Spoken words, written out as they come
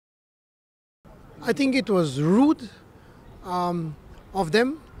I think it was rude of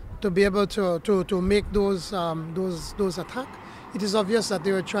them to be able to make those attacks. It is obvious that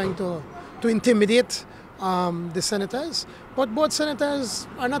they were trying to intimidate the senators, but both senators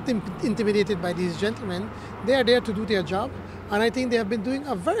are not intimidated by these gentlemen. They are there to do their job, and I think they have been doing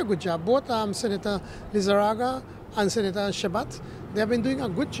a very good job. Both Senator Lizarraga and Senator Chebat, they have been doing a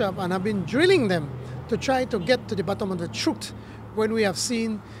good job and have been drilling them to try to get to the bottom of the truth when we have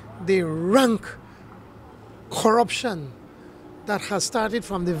seen the rank corruption that has started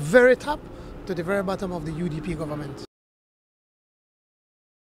from the very top to the very bottom of the UDP government.